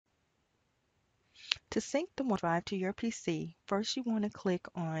To sync the OneDrive to your PC, first you want to click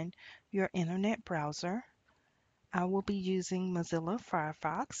on your internet browser. I will be using Mozilla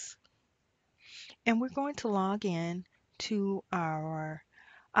Firefox, and we're going to log in to our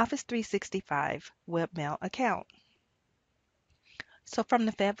Office 365 webmail account. So from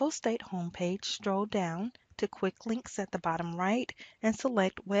the Fayetteville State homepage, scroll down to Quick Links at the bottom right and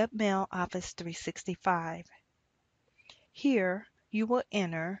select Webmail Office 365. Here, you will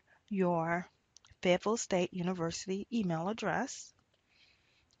enter your Fayetteville State University email address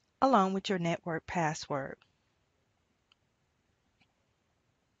along with your network password.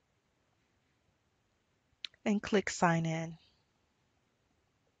 And click Sign In.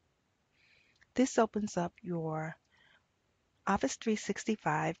 This opens up your Office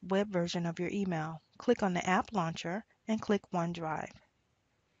 365 web version of your email. Click on the App Launcher and click OneDrive.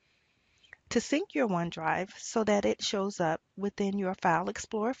 To sync your OneDrive so that it shows up within your File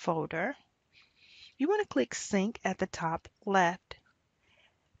Explorer folder, you want to click Sync at the top left.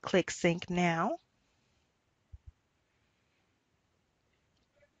 Click Sync Now,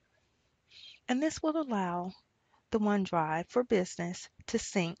 and this will allow the OneDrive for Business to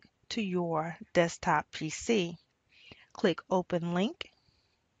sync to your desktop PC. Click Open Link.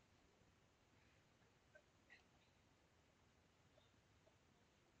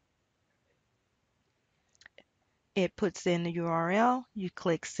 It puts in the URL. You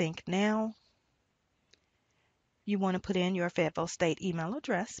click Sync Now. You want to put in your Fayetteville State email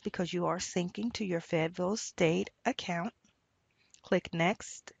address because you are syncing to your Fayetteville State account. Click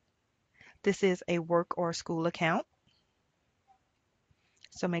Next. This is a work or school account,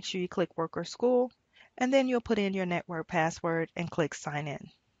 so make sure you click Work or School, and then you'll put in your network password and click Sign In.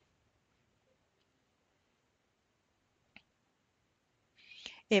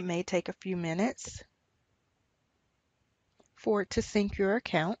 It may take a few minutes for it to sync your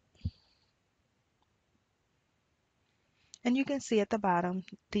account. And you can see at the bottom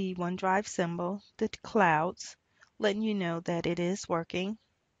the OneDrive symbol, the clouds, letting you know that it is working.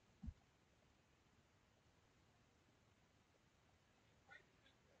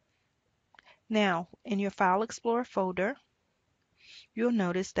 Now, in your File Explorer folder, you'll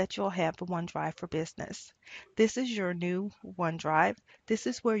notice that you'll have the OneDrive for Business. This is your new OneDrive. This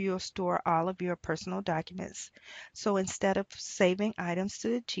is where you'll store all of your personal documents. So instead of saving items to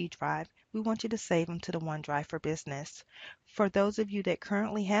the G drive, we want you to save them to the OneDrive for Business. For those of you that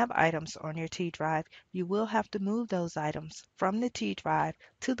currently have items on your T drive, you will have to move those items from the T drive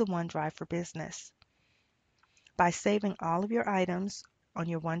to the OneDrive for Business. By saving all of your items on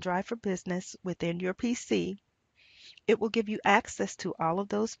your OneDrive for Business within your PC, it will give you access to all of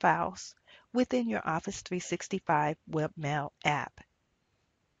those files within your Office 365 webmail app.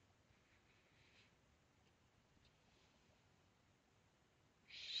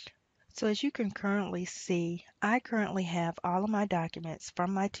 So as you can currently see, I currently have all of my documents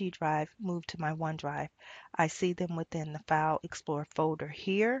from my T drive moved to my OneDrive. I see them within the File Explorer folder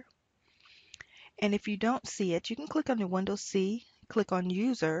here. And if you don't see it, you can click on the Windows C, click on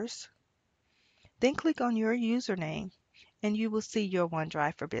Users, then click on your username, and you will see your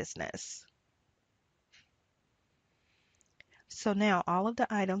OneDrive for Business. So now all of the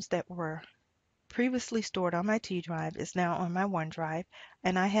items that were previously stored on my T drive is now on my OneDrive,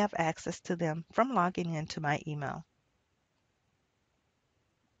 and I have access to them from logging into my email.